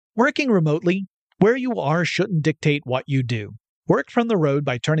Working remotely, where you are shouldn't dictate what you do. Work from the road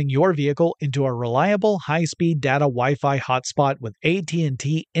by turning your vehicle into a reliable high-speed data Wi-Fi hotspot with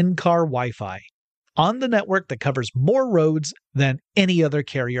AT&T in-car Wi-Fi. On the network that covers more roads than any other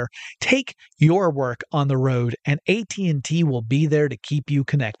carrier, take your work on the road and AT&T will be there to keep you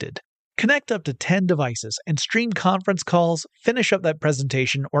connected. Connect up to 10 devices and stream conference calls, finish up that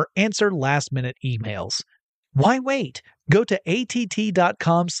presentation, or answer last-minute emails. Why wait? Go to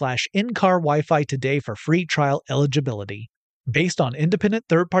att.com/in-car Wi-Fi today for free trial eligibility. Based on independent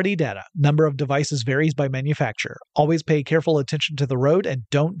third-party data, number of devices varies by manufacturer. Always pay careful attention to the road and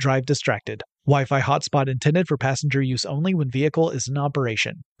don't drive distracted. Wi-Fi hotspot intended for passenger use only when vehicle is in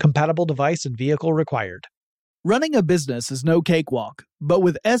operation. Compatible device and vehicle required. Running a business is no cakewalk, but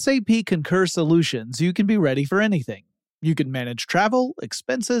with SAP Concur Solutions, you can be ready for anything. You can manage travel,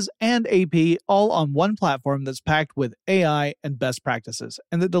 expenses, and AP all on one platform that's packed with AI and best practices,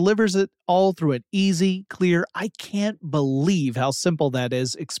 and that delivers it all through an easy, clear, I can't believe how simple that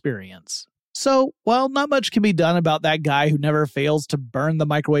is experience. So, while not much can be done about that guy who never fails to burn the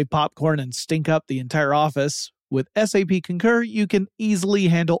microwave popcorn and stink up the entire office, with SAP Concur, you can easily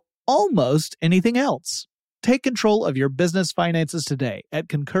handle almost anything else. Take control of your business finances today at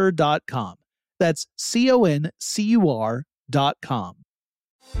Concur.com. That's CONCUR.com.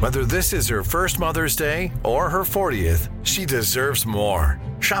 Whether this is her first Mother's Day or her 40th, she deserves more.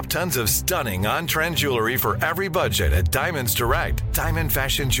 Shop tons of stunning on-trend jewelry for every budget at Diamonds Direct. Diamond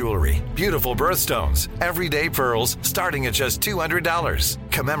fashion jewelry, beautiful birthstones, everyday pearls starting at just $200.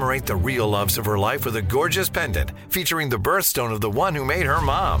 Commemorate the real loves of her life with a gorgeous pendant featuring the birthstone of the one who made her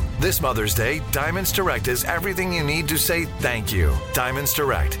mom. This Mother's Day, Diamonds Direct is everything you need to say thank you. Diamonds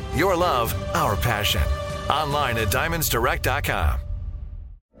Direct. Your love, our passion. Online at diamondsdirect.com.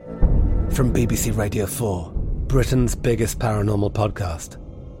 From BBC Radio 4, Britain's biggest paranormal podcast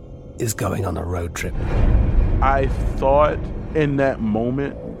is going on a road trip. I thought in that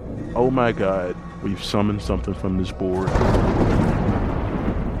moment, oh my God, we've summoned something from this board.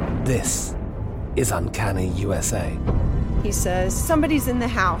 This is Uncanny USA. He says, somebody's in the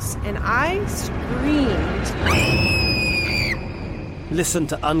house, and I screamed. Listen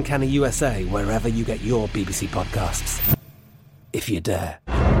to Uncanny USA wherever you get your BBC podcasts, if you dare.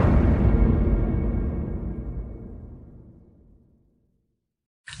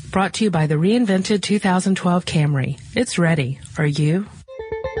 Brought to you by the reinvented 2012 Camry. It's ready. Are you?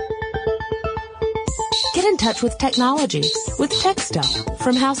 Get in touch with technology with Tech Stuff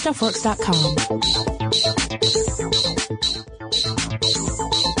from HowStuffWorks.com.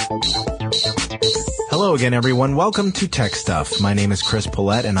 Hello again, everyone. Welcome to Tech Stuff. My name is Chris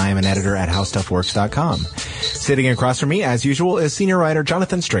Pollette, and I am an editor at HowStuffWorks.com. Sitting across from me, as usual, is senior writer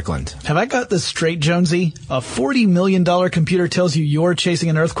Jonathan Strickland. Have I got this straight, Jonesy? A $40 million computer tells you you're chasing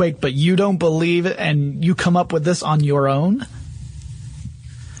an earthquake, but you don't believe it, and you come up with this on your own?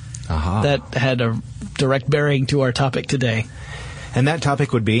 Aha. That had a direct bearing to our topic today. And that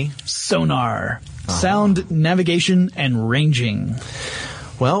topic would be? Sonar. Sound, navigation, and ranging.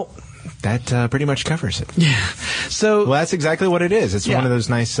 Well, that pretty much covers it. Yeah. So, well, that's exactly what it is. It's one of those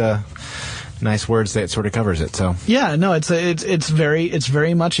nice words that sort of covers it. So yeah, no, it's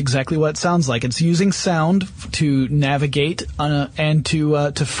very much exactly what it sounds like. It's using sound to navigate and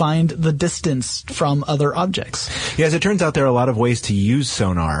to find the distance from other objects. Yeah, as it turns out, there are a lot of ways to use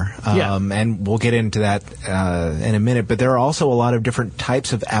sonar, and we'll get into that in a minute. But there are also a lot of different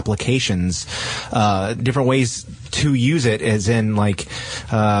types of applications, different ways to use it, as in like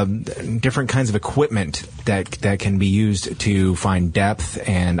different kinds of equipment that can be used to find depth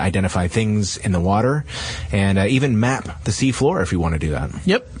and identify things in the water, and even map the sea floor if you want to do that.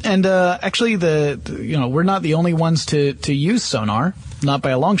 Yep, and actually, we're not the only ones to use sonar, not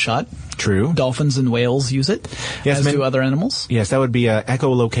by a long shot. True. Dolphins and whales use it, as do other animals. Yes, that would be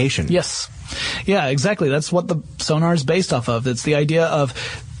echolocation. Yes, yeah, exactly. That's what the sonar is based off of. It's the idea of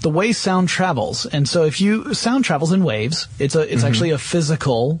the way sound travels, and so if sound travels in waves, it's actually a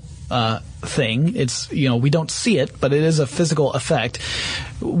physical thing. It's, we don't see it, but it is a physical effect.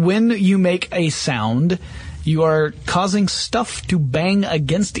 When you make a sound, you are causing stuff to bang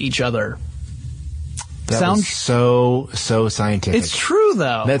against each other. That was so scientific. It's true,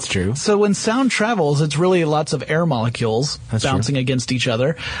 though. That's true. So when sound travels, it's really lots of air molecules bouncing against each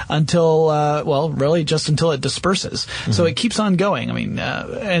other until, really just until it disperses. Mm-hmm. So it keeps on going. I mean,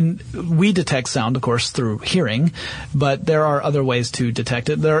 and we detect sound, of course, through hearing, but there are other ways to detect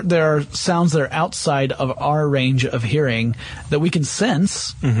it. There are sounds that are outside of our range of hearing that we can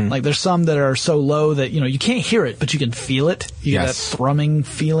sense. Mm-hmm. Like there's some that are so low that, you can't hear it, but you can feel it. You get that thrumming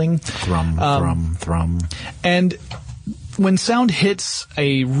feeling. Thrum. And when sound hits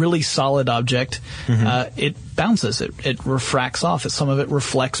a really solid object, it bounces. It refracts off. Some of it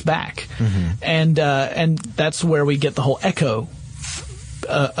reflects back, and that's where we get the whole echo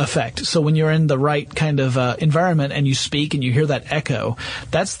effect. So when you're in the right kind of environment and you speak and you hear that echo,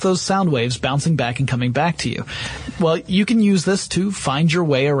 that's those sound waves bouncing back and coming back to you. Well, you can use this to find your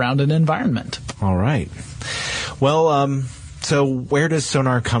way around an environment. All right. Well, so where does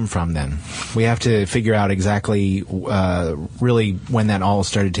sonar come from then? We have to figure out exactly really when that all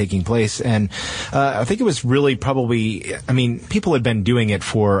started taking place. And I think it was really probably, I mean, people had been doing it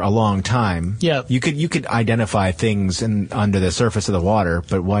for a long time. Yeah. You could identify things under the surface of the water,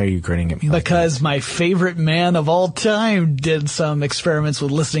 but why are you grinning at me like Because that? my favorite man of all time did some experiments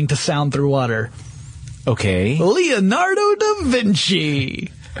with listening to sound through water. Okay. Leonardo da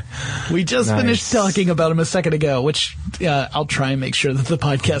Vinci. We just finished talking about him a second ago, which I'll try and make sure that the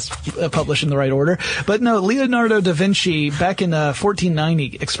podcast published in the right order. But no, Leonardo da Vinci back in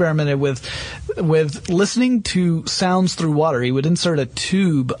 1490 experimented with listening to sounds through water. He would insert a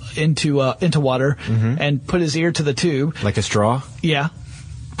tube into water and put his ear to the tube, like a straw. Yeah,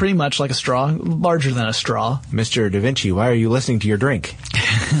 pretty much like a straw, larger than a straw. Mr. Da Vinci, why are you listening to your drink?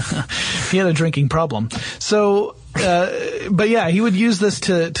 He had a drinking problem. So, but yeah, he would use this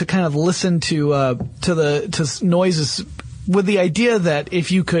to kind of listen to noises with the idea that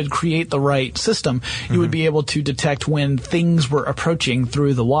if you could create the right system, you would be able to detect when things were approaching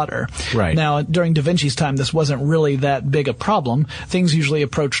through the water. Right. Now, during Da Vinci's time, this wasn't really that big a problem. Things usually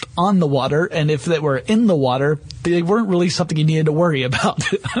approached on the water, and if they were in the water, they weren't really something you needed to worry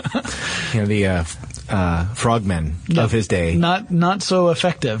about. You know, the frogmen of his day. Not so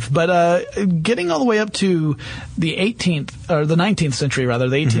effective. But getting all the way up to the 19th century, rather,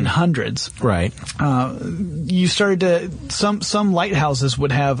 the 1800s. Right. You started to some lighthouses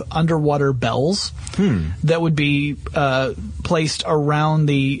would have underwater bells that would be placed around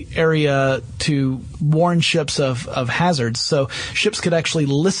the area to warn ships of hazards. So ships could actually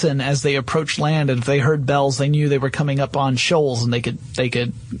listen as they approached land, and if they heard bells, they knew they were coming up on shoals, and they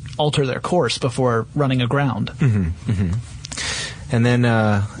could alter their course before running aground. And then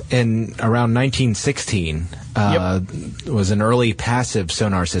in around 1916 was an early passive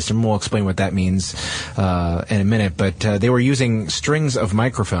sonar system. We'll explain what that means in a minute. But they were using strings of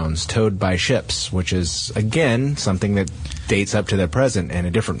microphones towed by ships, which is, again, something that dates up to the present in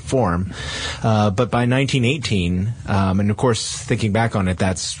a different form. But by 1918, and of course, thinking back on it,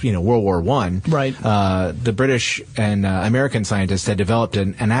 that's, World War I. Right. The British and American scientists had developed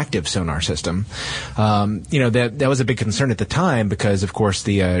an active sonar system. That was a big concern at the time because, of course,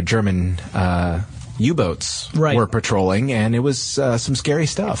 the German U-boats were patrolling, and it was some scary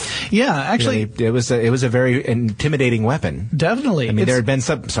stuff. Yeah, actually, it was a very intimidating weapon. Definitely. I mean, there had been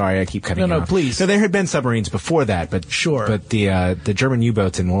sorry, I keep cutting you off. No, please. So there had been submarines before that, but sure. But the German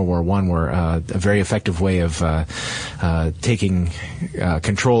U-boats in World War I were a very effective way of taking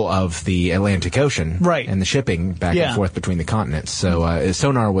control of the Atlantic Ocean, right, and the shipping back and forth between the continents. So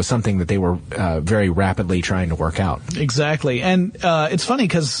sonar was something that they were very rapidly trying to work out. Exactly, and it's funny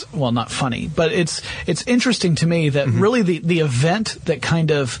because, well, not funny, but it's interesting to me that really the event that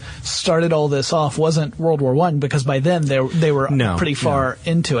kind of started all this off wasn't World War I, because by then they were pretty far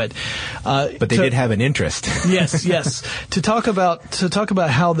into it. But they did have an interest. Yes. To talk about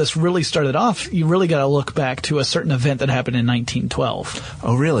how this really started off, you really got to look back to a certain event that happened in 1912.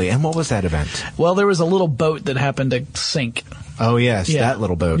 Oh, really? And what was that event? Well, there was a little boat that happened to sink. Oh, yes, that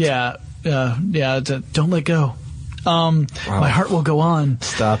little boat. Yeah. Don't let go. My heart will go on.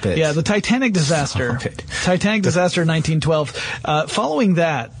 Stop it. Yeah, the Titanic disaster. Stop it. Titanic disaster in 1912. Following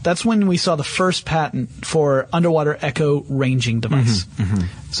that's when we saw the first patent for underwater echo ranging device.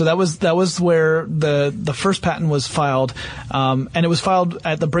 So that was where the first patent was filed, and it was filed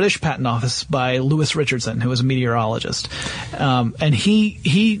at the British Patent Office by Lewis Richardson, who was a meteorologist, and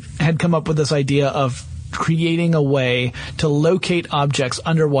he had come up with this idea of creating a way to locate objects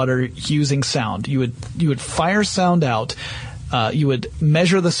underwater using sound. You would fire sound out, you would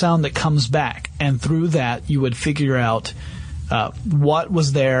measure the sound that comes back, and through that you would figure out what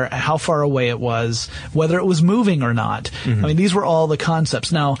was there, how far away it was, whether it was moving or not. I mean, these were all the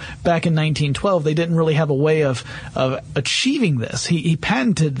concepts. Now, back in 1912, they didn't really have a way of achieving this. He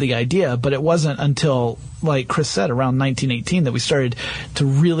patented the idea, but it wasn't until, like Chris said, around 1918 that we started to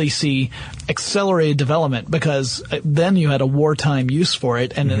really see accelerated development, because then you had a wartime use for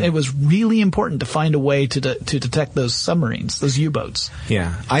it, and it was really important to find a way to detect those submarines, those U-boats.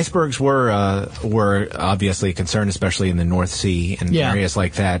 Yeah. Icebergs were obviously a concern, especially in the North Sea and areas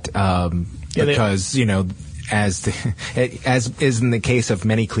like that, because, as is in the case of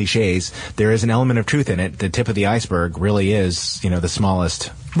many cliches, there is an element of truth in it. The tip of the iceberg really is, the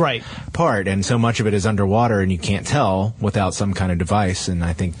smallest part, and so much of it is underwater, and you can't tell without some kind of device. And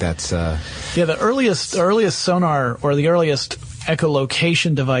I think that's the earliest sonar or the earliest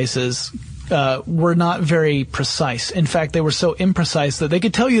echolocation devices were not very precise. In fact, they were so imprecise that they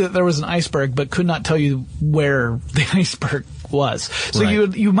could tell you that there was an iceberg, but could not tell you where the iceberg was. So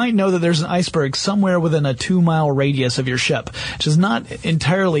you might know that there's an iceberg somewhere within a 2-mile radius of your ship, which is not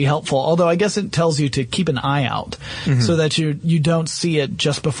entirely helpful, although I guess it tells you to keep an eye out so that you don't see it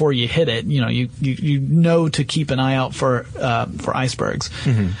just before you hit it. You know to keep an eye out for icebergs.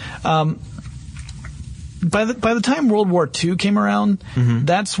 By the time World War II came around,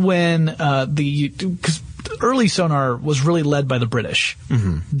 that's when because early sonar was really led by the British.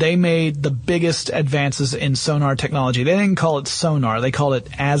 They made the biggest advances in sonar technology. They didn't call it sonar; they called it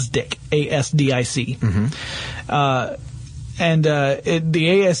ASDIC, ASDIC. And the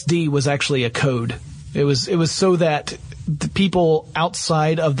ASD was actually a code. It was so that the people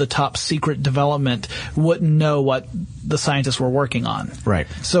outside of the top secret development wouldn't know what the scientists were working on. Right.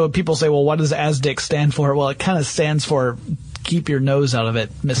 So people say, well, what does ASDIC stand for? Well, it kind of stands for keep your nose out of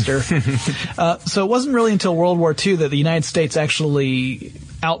it, mister. So it wasn't really until World War II that the United States actually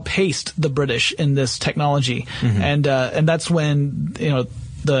outpaced the British in this technology. And that's when,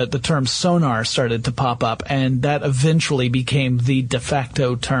 the term sonar started to pop up, and that eventually became the de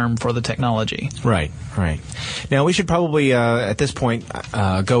facto term for the technology. Right. Now, we should probably, at this point,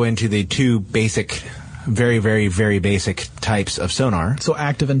 go into the two basic, very, very, very basic types of sonar. So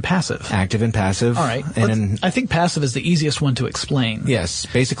active and passive. Active and passive. All right. I think passive is the easiest one to explain. Yes.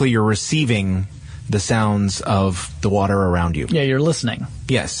 Basically, you're receiving the sounds of the water around you. Yeah, you're listening.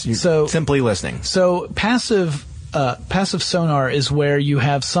 Yes. You're simply listening. So passive sonar is where you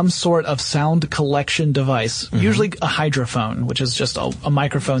have some sort of sound collection device, usually a hydrophone, which is just a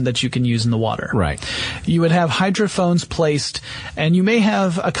microphone that you can use in the water. Right. You would have hydrophones placed, and you may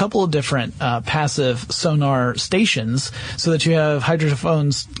have a couple of different passive sonar stations, so that you have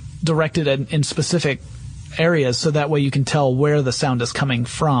hydrophones directed in specific areas, so that way you can tell where the sound is coming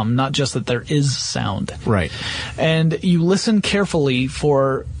from, not just that there is sound. Right. And you listen carefully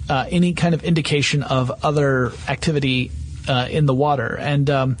for any kind of indication of other activity in the water. And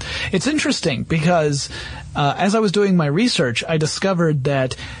it's interesting because as I was doing my research, I discovered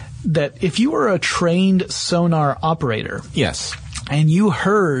that if you were a trained sonar operator, yes, and you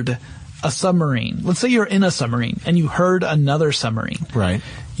heard a submarine, let's say you're in a submarine and you heard another submarine, right,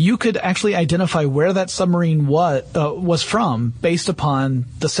 you could actually identify where that submarine was from based upon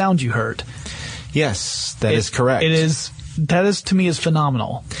the sound you heard. Yes, that is correct. That is to me is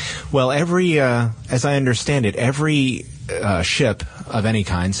phenomenal. Well, as I understand it, every ship of any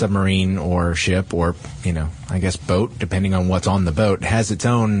kind, submarine or ship or, I guess boat, depending on what's on the boat, has its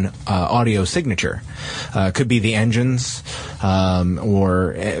own audio signature. Could be the engines,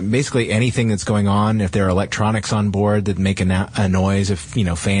 or basically anything that's going on. If there are electronics on board that make a noise, if,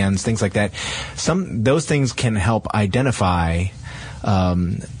 fans, things like that. Those things can help identify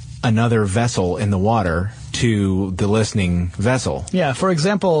another vessel in the water to the listening vessel. Yeah, for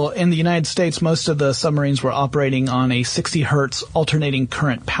example, in the United States, most of the submarines were operating on a 60 hertz alternating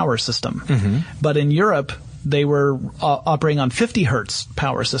current power system. But in Europe, they were operating on 50 hertz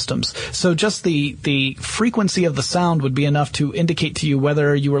power systems. So just the frequency of the sound would be enough to indicate to you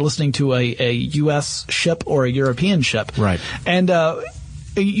whether you were listening to a U.S. ship or a European ship. Right. And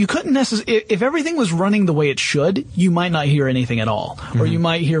you couldn't necessarily, if everything was running the way it should, you might not hear anything at all, or you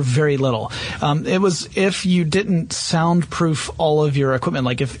might hear very little. It was if you didn't soundproof all of your equipment,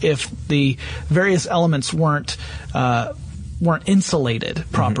 like if the various elements weren't insulated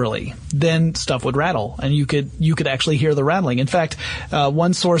properly, then stuff would rattle, and you could actually hear the rattling. In fact,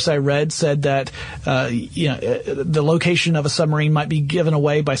 one source I read said that the location of a submarine might be given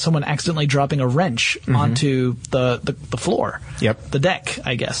away by someone accidentally dropping a wrench onto the floor. Yep. The deck,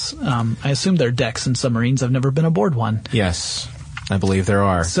 I guess. I assume there are decks in submarines. I've never been aboard one. Yes, I believe there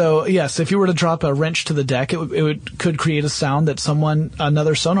are. So yes, if you were to drop a wrench to the deck, it could create a sound that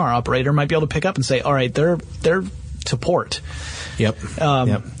another sonar operator might be able to pick up and say, all right, they're to port. Yep.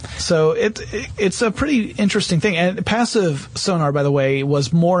 So it's a pretty interesting thing. And passive sonar, by the way,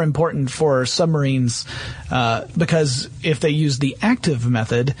 was more important for submarines because if they used the active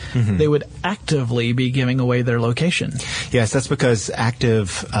method, they would actively be giving away their location. Yes, that's because active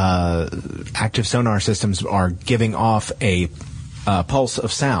sonar systems are giving off a pulse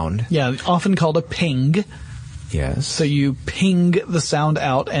of sound. Yeah, often called a ping. Yes. So you ping the sound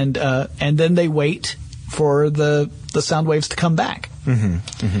out, and then they wait for the sound waves to come back.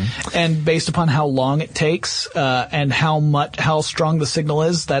 And based upon how long it takes and how strong the signal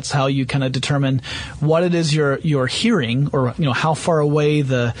is, that's how you kind of determine what it is you're hearing, or how far away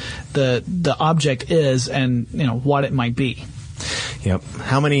the object is, and what it might be. Yep.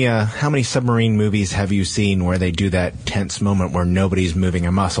 How many submarine movies have you seen where they do that tense moment where nobody's moving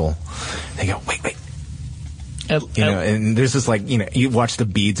a muscle? They go, wait. And there's this you watch the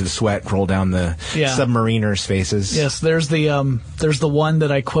beads of sweat roll down the submariners' faces. Yes, there's the one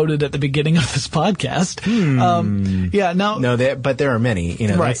that I quoted at the beginning of this podcast. But there are many.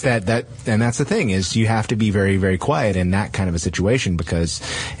 Right. That's the thing is you have to be very, very quiet in that kind of a situation, because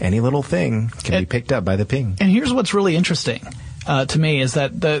any little thing can be picked up by the ping. And here's what's really interesting to me is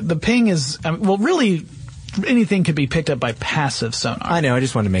that the ping is really. Anything could be picked up by passive sonar. I know. I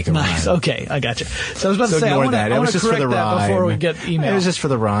just wanted to make it nice. rhyme. Okay, I got you. So I was about to say, I want to correct that before we get email. It was just for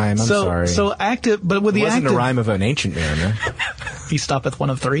the rhyme. I'm sorry. So active, but with the active, it wasn't a rhyme of an ancient mariner. He stoppeth one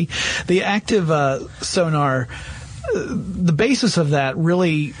of three. The active sonar, the basis of that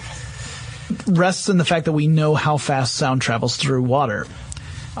really rests in the fact that we know how fast sound travels through water.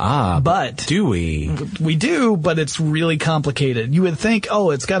 But do we? We do, but it's really complicated. You would think,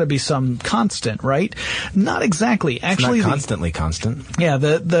 it's got to be some constant, right? Not exactly. Actually, it's not constantly constant. Yeah,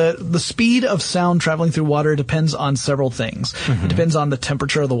 the speed of sound traveling through water depends on several things. It depends on the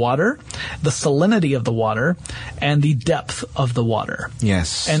temperature of the water, the salinity of the water, and the depth of the water.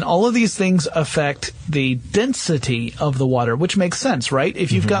 Yes. And all of these things affect the density of the water, which makes sense, right?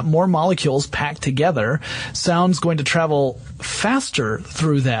 If you've got more molecules packed together, sound's going to travel faster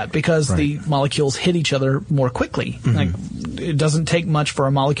through that because the molecules hit each other more quickly. Like, it doesn't take much for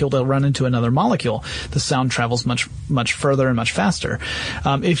a molecule to run into another molecule. The sound travels much further and much faster.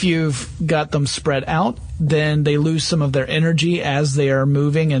 If you've got them spread out, then they lose some of their energy as they are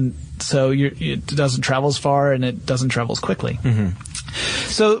moving, and so it doesn't travel as far and it doesn't travel as quickly.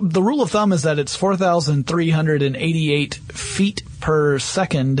 So the rule of thumb is that it's 4,388 feet per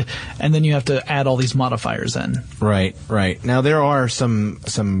second, and then you have to add all these modifiers in. Right. Now there are some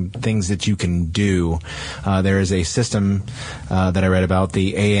things that you can do. There is a system that I read about,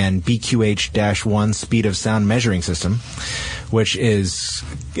 the AN-BQH-1 speed of sound measuring system, which is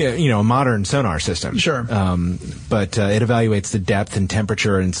a modern sonar system. Sure. But it evaluates the depth and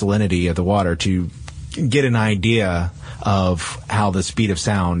temperature and salinity of the water to get an idea of how the speed of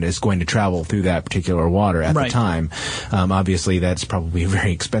sound is going to travel through that particular water at the time. Obviously, that's probably a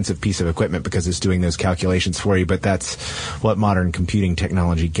very expensive piece of equipment because it's doing those calculations for you, but that's what modern computing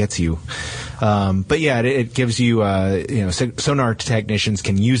technology gets you. But yeah, it gives you, sonar technicians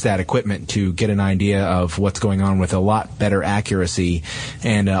can use that equipment to get an idea of what's going on with a lot better accuracy,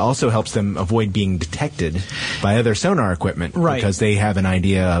 and also helps them avoid being detected by other sonar equipment because they have an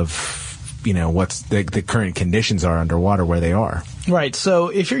idea of what's the current conditions are underwater where they are. Right. So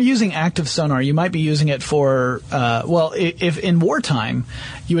if you're using active sonar, you might be using it for, if in wartime,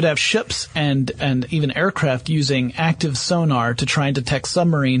 you would have ships and even aircraft using active sonar to try and detect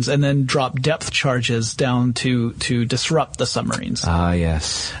submarines and then drop depth charges down to disrupt the submarines.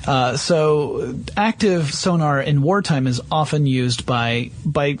 Yes. So active sonar in wartime is often used by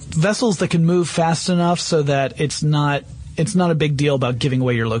vessels that can move fast enough so that it's not a big deal about giving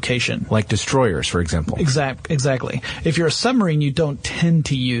away your location. Like destroyers, for example. Exactly. If you're a submarine, you don't tend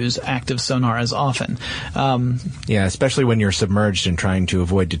to use active sonar as often. Especially when you're submerged and trying to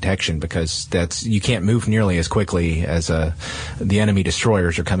avoid detection, because you can't move nearly as quickly as the enemy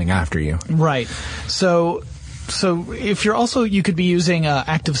destroyers are coming after you. Right. So if you could be using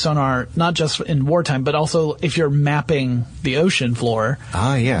active sonar not just in wartime, but also if you're mapping the ocean floor.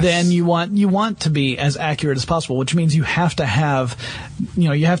 Yes. Then you want to be as accurate as possible, which means you have to have,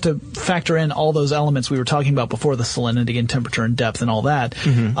 you have to factor in all those elements we were talking about before, the salinity and temperature and depth and all that.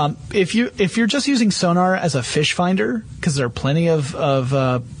 If you're just using sonar as a fish finder, because there are plenty of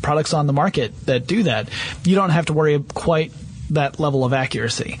products on the market that do that, you don't have to worry quite that level of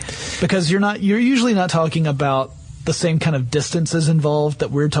accuracy, because you're usually not talking about the same kind of distances involved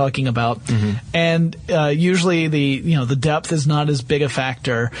that we're talking about, and usually the depth is not as big a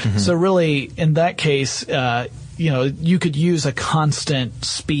factor. So really, in that case, you could use a constant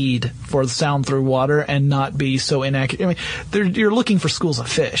speed for the sound through water and not be so inaccurate. I mean, you're looking for schools of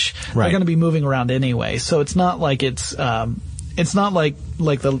fish. They're going to be moving around anyway, so it's not like it's not like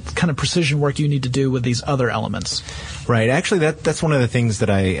the kind of precision work you need to do with these other elements. Right. Actually, that's one of the things that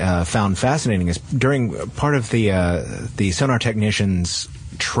I found fascinating is during part of the sonar technicians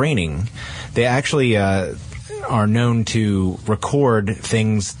training, they actually are known to record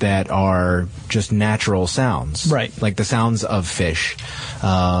things that are just natural sounds. Right. Like the sounds of fish.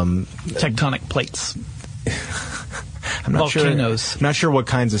 Tectonic plates. I'm not volcanoes. Not sure what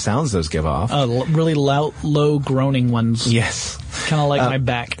kinds of sounds those give off. Really low groaning ones. Yes. Kind of like my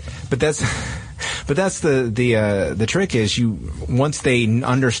back. But that's the trick is once they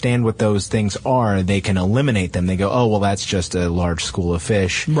understand what those things are, they can eliminate them. They go, oh, well, that's just a large school of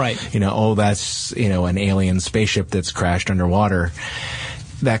fish. Right. Oh, that's, an alien spaceship that's crashed underwater.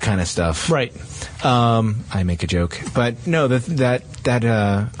 That kind of stuff. Right. I make a joke. But no,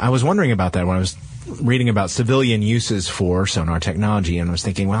 I was wondering about that when I was reading about civilian uses for sonar technology, and I was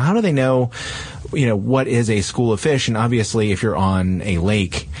thinking, well, how do they know, what is a school of fish? And obviously, if you're on a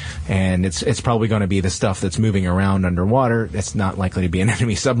lake, and it's probably going to be the stuff that's moving around underwater, it's not likely to be an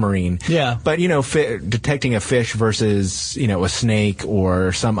enemy submarine. Yeah. But detecting a fish versus a snake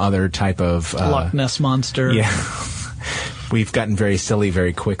or some other type of Loch Ness monster. Yeah. We've gotten very silly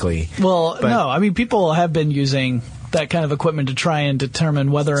very quickly. Well, no, I mean, people have been using that kind of equipment to try and determine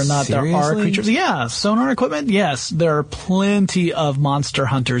whether or not there are creatures. Yeah, sonar equipment, yes. There are plenty of monster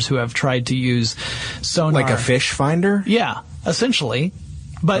hunters who have tried to use sonar. Like a fish finder? Yeah, essentially.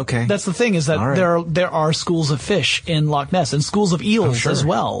 But that's the thing, is that there are schools of fish in Loch Ness and schools of eels as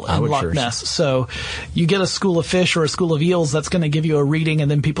well in Loch Ness. So you get a school of fish or a school of eels, that's going to give you a reading,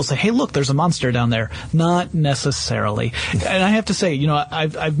 and then people say, hey, look, there's a monster down there. Not necessarily. And I have to say,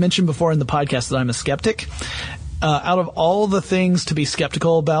 I've mentioned before in the podcast that I'm a skeptic. Out of all the things to be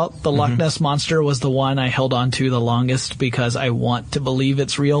skeptical about, the Loch Ness Monster was the one I held on to the longest because I want to believe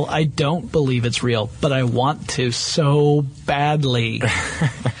it's real. I don't believe it's real, but I want to so badly.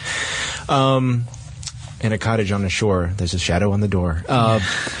 In a cottage on the shore, there's a shadow on the door.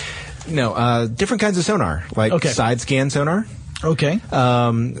 Different kinds of sonar, like side scan sonar. Okay.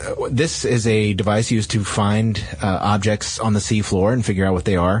 This is a device used to find objects on the seafloor and figure out what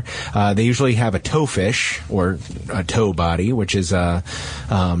they are. They usually have a towfish or a tow body, which is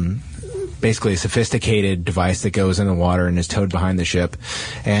basically a sophisticated device that goes in the water and is towed behind the ship,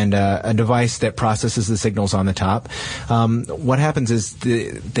 and a device that processes the signals on the top. What happens is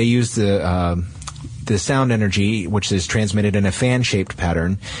they use the sound energy, which is transmitted in a fan-shaped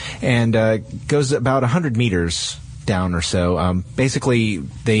pattern, and goes about 100 meters down or so. Basically,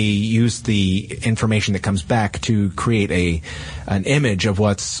 they use the information that comes back to create an image of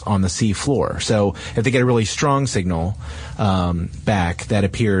what's on the sea floor. So if they get a really strong signal back, that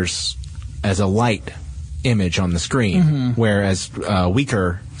appears as a light image on the screen, whereas a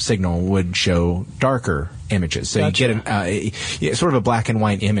weaker signal would show darker images. So you get sort of a black and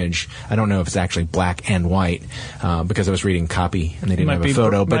white image. I don't know if it's actually black and white because I was reading copy and they didn't have a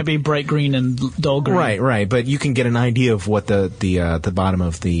photo. But might be bright green and dull green. Right. But you can get an idea of what the bottom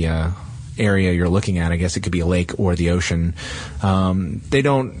of the area you're looking at. I guess it could be a lake or the ocean. They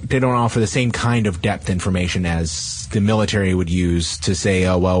don't offer the same kind of depth information as the military would use to say,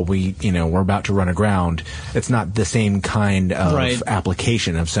 oh well, we're about to run aground. It's not the same kind of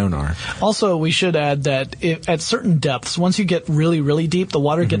application of sonar. Also, we should add that at certain depths, once you get really, really deep, the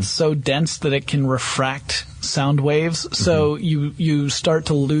water gets so dense that it can refract sound waves. So you start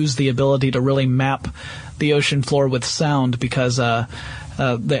to lose the ability to really map the ocean floor with sound because the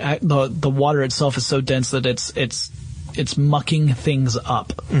water itself is so dense that it's mucking things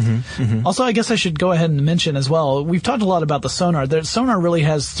up. Also, I guess I should go ahead and mention as well, we've talked a lot about the sonar. The sonar really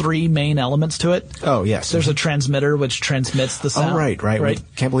has three main elements to it. Oh, yes. There's a transmitter, which transmits the sound. Oh, right. We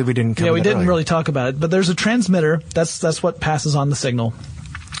can't believe we didn't cover that. Yeah, we didn't earlier. really talk about it. But there's a transmitter. That's what passes on the signal.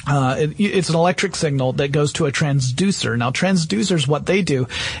 It's an electric signal that goes to a transducer. Now, transducers, what they do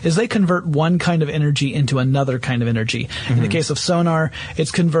is they convert one kind of energy into another kind of energy. In the case of sonar,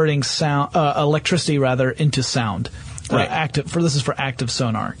 it's converting electricity into sound. This is for active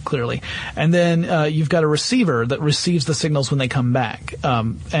sonar, clearly. And then you've got a receiver that receives the signals when they come back.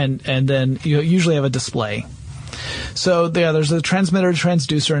 And then you usually have a display. So there's a transmitter,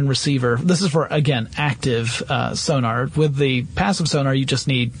 transducer, and receiver. This is for, again, active sonar. With the passive sonar, you just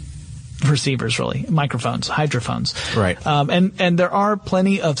need receivers, really, microphones, hydrophones. Right. And there are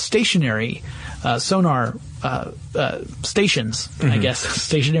plenty of stationary sonar stations, I guess,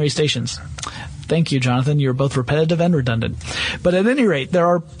 stationary stations. Thank you, Jonathan. You're both repetitive and redundant. But at any rate, there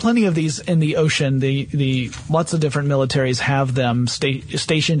are plenty of these in the ocean. The lots of different militaries have them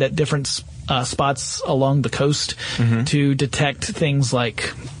stationed at different spots along the coast to detect things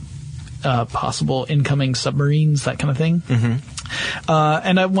like possible incoming submarines, that kind of thing.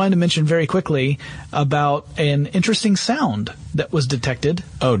 And I wanted to mention very quickly about an interesting sound that was detected.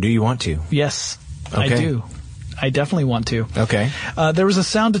 Oh, do you want to? Yes, okay. I do. I definitely want to. Okay. There was a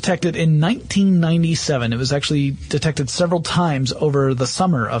sound detected in 1997. It was actually detected several times over the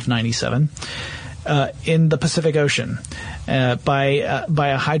summer of 97. in the Pacific Ocean by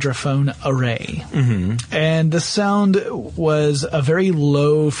a hydrophone array. Mm-hmm. And the sound was a very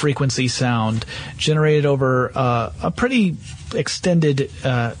low frequency sound generated over a pretty extended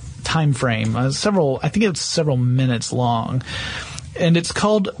time frame, I think it's several minutes long. And it's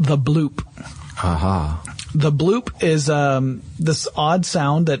called the bloop. Aha. The bloop is this odd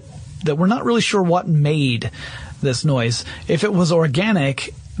sound that we're not really sure what made this noise. If it was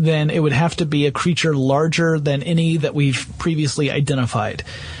organic, then it would have to be a creature larger than any that we've previously identified.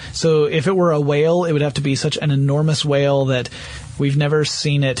 So if it were a whale, it would have to be such an enormous whale that we've never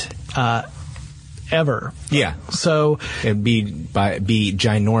seen it ever. Yeah. So it'd be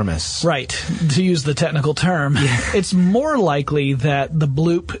ginormous. Right. To use the technical term, it's more likely that the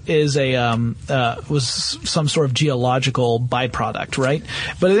bloop is was some sort of geological byproduct, right?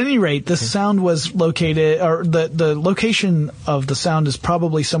 But at any rate, the sound was located, or the location of the sound is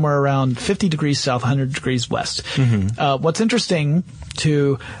probably somewhere around 50 degrees south, 100 degrees west. Mm-hmm. What's interesting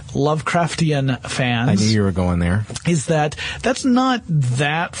to Lovecraftian fans, I knew you were going there, is that that's not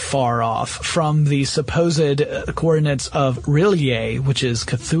that far off from the supposed coordinates of R'lyeh, which is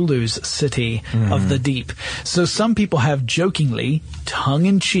Cthulhu's city of the deep. So some people have jokingly,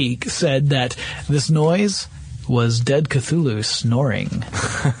 tongue-in-cheek, said that this noise was dead Cthulhu snoring.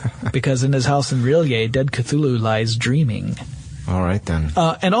 Because in his house in R'lyeh, dead Cthulhu lies dreaming. All right, then.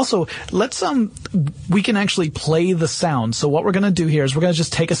 And also, we can actually play the sound. So what we're going to do here is we're going to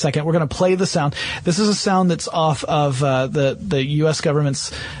just take a second. We're going to play the sound. This is a sound that's off of the U.S.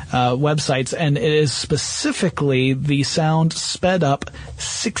 government's websites, and it is specifically the sound sped up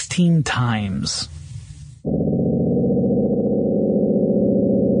 16 times.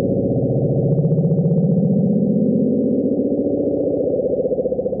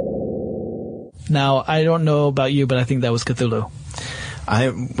 Now, I don't know about you, but I think that was Cthulhu.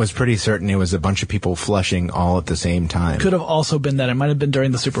 I was pretty certain it was a bunch of people flushing all at the same time. Could have also been that. It might have been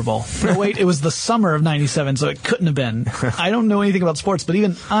during the Super Bowl. No, wait, it was the summer of '97, so it couldn't have been. I don't know anything about sports, but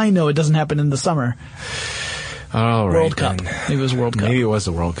even I know it doesn't happen in the summer. All right, World Cup. Maybe it was World Cup. Maybe it was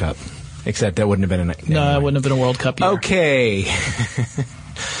the World Cup. Except that wouldn't have been No, it wouldn't have been a World Cup year. Okay.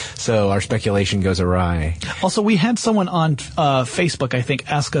 So our speculation goes awry. Also, we had someone on Facebook, I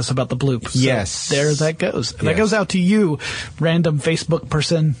think, ask us about the bloop. So yes. There that goes. Yes. That goes out to you, random Facebook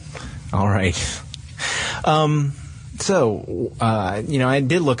person. All right. I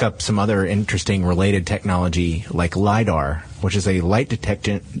did look up some other interesting related technology like LiDAR, which is a light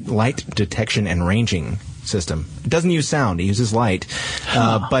detection and ranging system. It doesn't use sound, it uses light,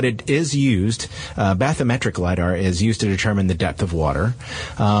 but it is used, bathymetric LiDAR is used to determine the depth of water.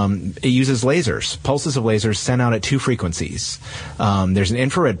 It uses lasers, pulses of lasers sent out at two frequencies. There's an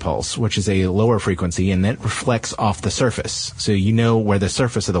infrared pulse, which is a lower frequency, and that reflects off the surface, so you know where the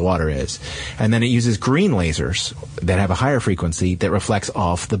surface of the water is. And then it uses green lasers that have a higher frequency that reflects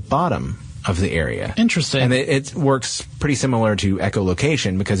off the bottom of the area. Interesting. And it works pretty similar to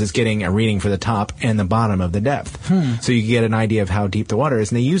echolocation because it's getting a reading for the top and the bottom of the depth. So you get an idea of how deep the water is.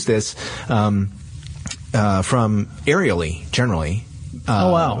 And they use this from aerially, generally.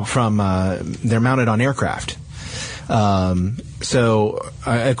 Oh, wow. They're mounted on aircraft. According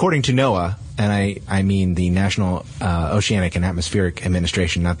to NOAA, and I mean the National Oceanic and Atmospheric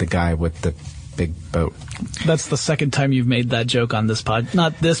Administration, not the guy with the big boat. That's the second time you've made that joke on this pod.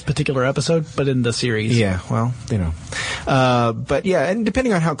 Not this particular episode, but in the series. Yeah, well, but yeah, and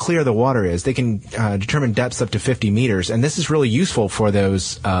depending on how clear the water is, they can determine depths up to 50 meters. And this is really useful for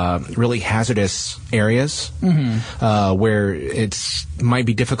those really hazardous areas where it's might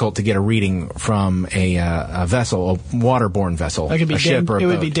be difficult to get a reading from a vessel, a waterborne vessel, a ship or a boat. It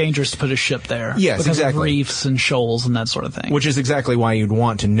would be dangerous to put a ship there. Yes, because exactly. of reefs and shoals and that sort of thing. Which is exactly why you'd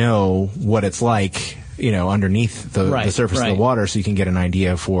want to know what it's like, underneath the surface of the water, so you can get an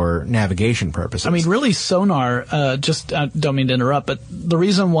idea for navigation purposes. I mean, really, sonar, I don't mean to interrupt, but the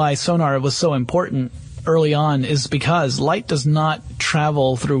reason why sonar was so important early on is because light does not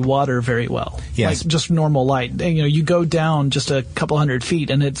travel through water very well. Yes. Like just normal light. You go down just a couple 100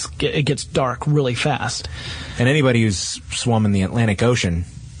 feet and it gets dark really fast. And anybody who's swum in the Atlantic Ocean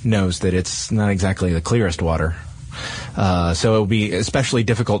knows that it's not exactly the clearest water. So it would be especially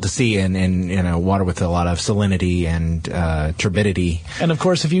difficult to see in water with a lot of salinity and turbidity. And of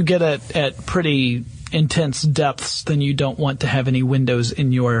course, if you get at pretty intense depths, then you don't want to have any windows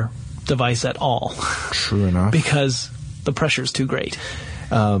in your device at all. True enough. Because the pressure is too great.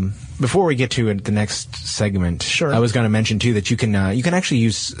 Before we get to the next segment, sure. I was going to mention too that you can actually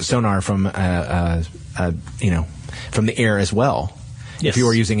use sonar from from the air as well. Yes. If you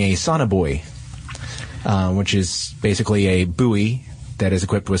are using a sonobuoy. Which is basically a buoy that is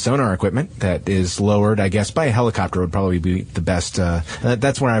equipped with sonar equipment that is lowered, I guess, by a helicopter would probably be the best.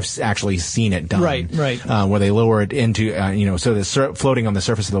 That's where I've actually seen it done. Right. Where they lower it into, so that floating on the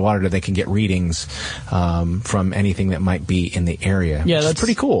surface of the water, they can get readings from anything that might be in the area. Yeah, that's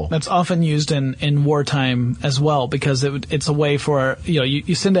pretty cool. That's often used in wartime as well, because it's a way for,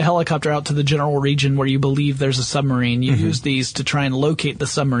 you send a helicopter out to the general region where you believe there's a submarine. You use these to try and locate the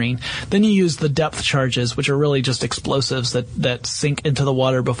submarine. Then you use the depth charges, which are really just explosives that sink into the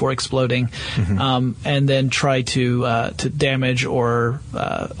water before exploding, and then try to damage or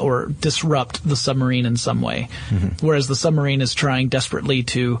disrupt the submarine in some way. Whereas the submarine is trying desperately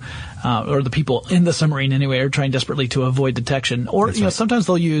to, or the people in the submarine anyway, are trying desperately to avoid detection. Or sometimes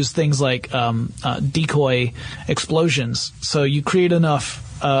they'll use things like decoy explosions. So you create enough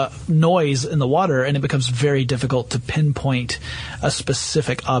noise in the water, and it becomes very difficult to pinpoint a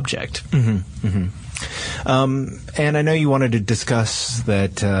specific object. And I know you wanted to discuss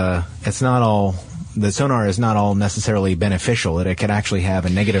that it's not all. The sonar is not all necessarily beneficial. That it could actually have a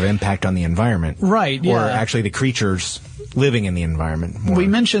negative impact on the environment. Right. Yeah. Or actually the creatures living in the environment more. We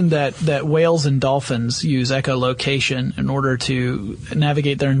mentioned that whales and dolphins use echolocation in order to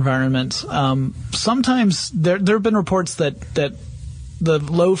navigate their environments. Sometimes there have been reports that the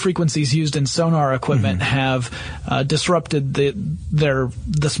low frequencies used in sonar equipment have disrupted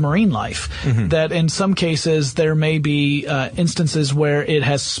this marine life. That in some cases there may be instances where it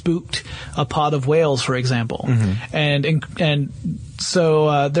has spooked a pod of whales, for example, and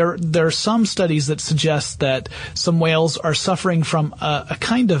so there are some studies that suggest that some whales are suffering from a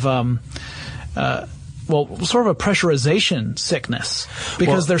kind of sort of a pressurization sickness,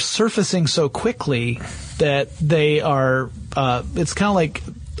 because they're surfacing so quickly that they are, it's kind of like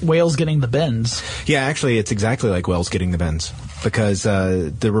whales getting the bends. Yeah, actually, it's exactly like whales getting the bends, because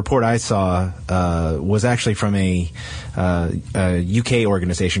the report I saw was actually from a UK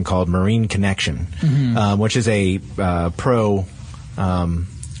organization called Marine Connection, which is a pro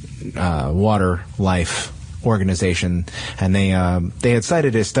water life organization, and they had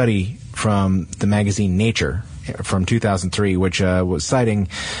cited a study from the magazine Nature from 2003, which was citing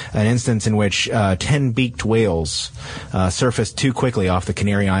an instance in which 10 beaked whales surfaced too quickly off the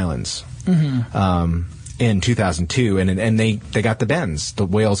Canary Islands in 2002, and they got the bends. The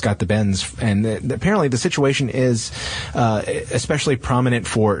whales got the bends, and apparently the situation is especially prominent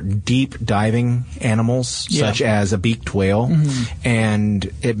for deep diving animals, such as a beaked whale, and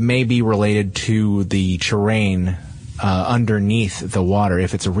it may be related to the terrain underneath the water.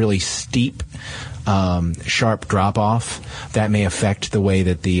 If it's a really steep, sharp drop-off, that may affect the way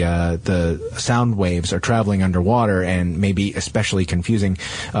that the sound waves are traveling underwater, and may be especially confusing.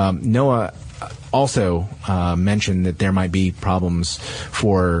 NOAA also mentioned that there might be problems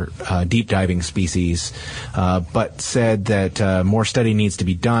for deep diving species, but said that more study needs to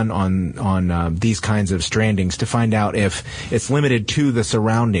be done on these kinds of strandings to find out if it's limited to the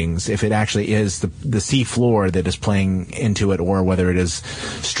surroundings, if it actually is the sea floor that is playing into it, or whether it is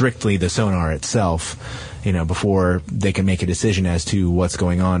strictly the sonar itself, before they can make a decision as to what's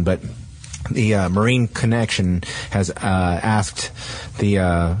going on. But the Marine Connection has asked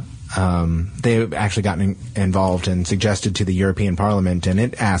they've actually gotten involved and suggested to the European Parliament, and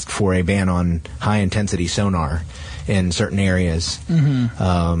it asked for a ban on high-intensity sonar in certain areas.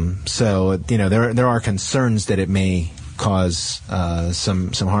 So, there are concerns that it may cause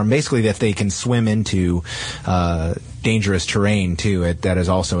some harm. Basically, if they can swim into dangerous terrain too, that is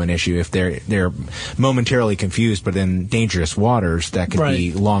also an issue. If they're momentarily confused, but in dangerous waters, that could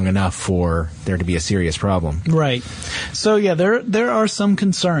be long enough for there to be a serious problem. Right. So yeah, there are some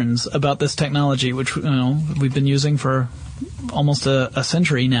concerns about this technology, which we've been using for almost a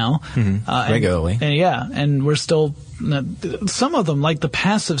century now, regularly. And we're still. Some of them, like the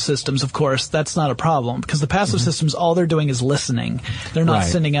passive systems, of course, that's not a problem, because the passive systems, all they're doing is listening. They're not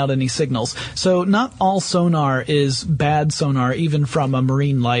sending out any signals. So not all sonar is bad sonar, even from a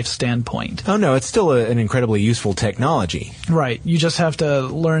marine life standpoint. Oh, no, it's still an incredibly useful technology. Right. You just have to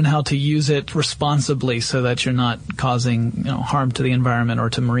learn how to use it responsibly so that you're not causing harm to the environment or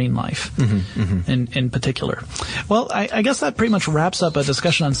to marine life in particular. Well, I guess that pretty much wraps up a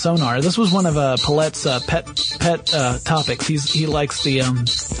discussion on sonar. This was one of Paulette's pet topics. He likes the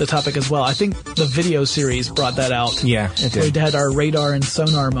topic as well. I think the video series brought that out. Yeah, it did. We had our radar and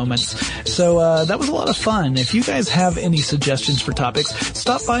sonar moments. So that was a lot of fun. If you guys have any suggestions for topics,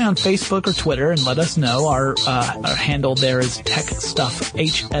 stop by on Facebook or Twitter and let us know. Our handle there is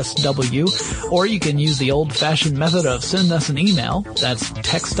TechStuffHSW, or you can use the old-fashioned method of sending us an email. That's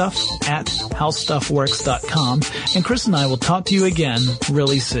techstuff@howstuffworks.com. And Chris and I will talk to you again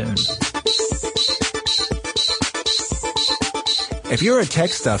really soon. If you're a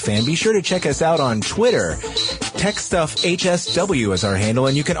Tech Stuff fan, be sure to check us out on Twitter. TechStuffHSW is our handle,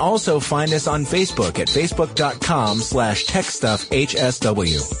 and you can also find us on Facebook at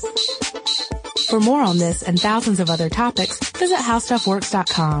facebook.com/TechStuffHSW. For more on this and thousands of other topics, visit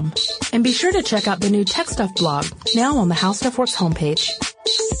HowStuffWorks.com. And be sure to check out the new Tech Stuff blog, now on the How Stuff Works homepage.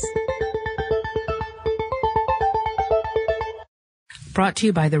 Brought to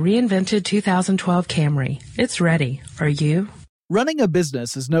you by the reinvented 2012 Camry. It's ready. Are you? Running a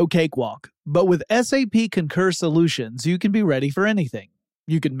business is no cakewalk, but with SAP Concur Solutions, you can be ready for anything.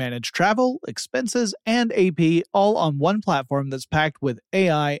 You can manage travel, expenses, and AP all on one platform that's packed with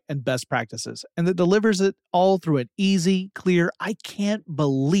AI and best practices, and that delivers it all through an easy, clear, I can't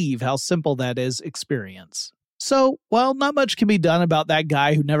believe how simple that is experience. So, while not much can be done about that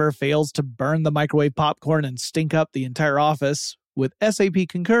guy who never fails to burn the microwave popcorn and stink up the entire office, with SAP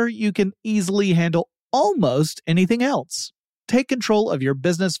Concur, you can easily handle almost anything else. Take control of your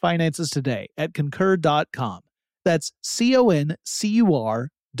business finances today at Concur.com. That's CONCUR.com.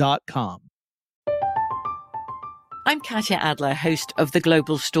 I'm Katya Adler, host of The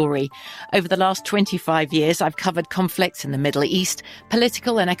Global Story. Over the last 25 years, I've covered conflicts in the Middle East,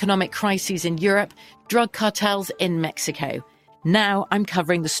 political and economic crises in Europe, drug cartels in Mexico. Now I'm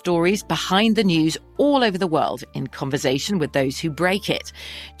covering the stories behind the news all over the world in conversation with those who break it.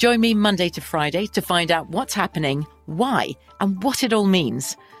 Join me Monday to Friday to find out what's happening, why, and what it all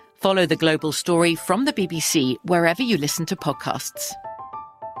means. Follow The Global Story from the BBC wherever you listen to podcasts.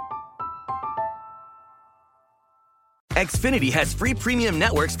 Xfinity has free premium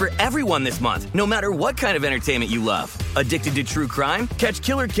networks for everyone this month, no matter what kind of entertainment you love. Addicted to true crime? Catch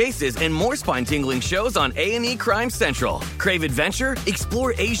killer cases and more spine-tingling shows on A&E Crime Central. Crave adventure?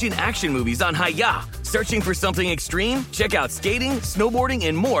 Explore Asian action movies on Hi-Ya. Searching for something extreme? Check out skating, snowboarding,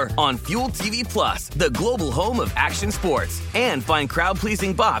 and more on Fuel TV Plus, the global home of action sports. And find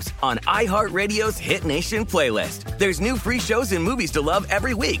crowd-pleasing bops on iHeartRadio's Hit Nation playlist. There's new free shows and movies to love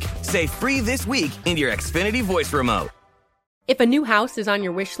every week. Say free this week in your Xfinity voice remote. If a new house is on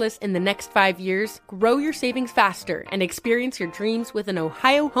your wish list in the next 5 years, grow your savings faster and experience your dreams with an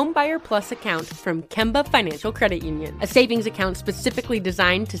Ohio Homebuyer Plus account from Kemba Financial Credit Union. A savings account specifically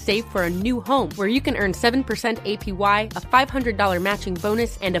designed to save for a new home, where you can earn 7% APY, a $500 matching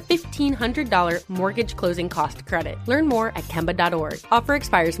bonus, and a $1,500 mortgage closing cost credit. Learn more at Kemba.org. Offer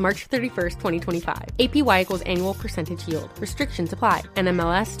expires March 31st, 2025. APY equals annual percentage yield. Restrictions apply.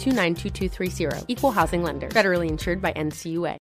 NMLS 292230. Equal housing lender. Federally insured by NCUA.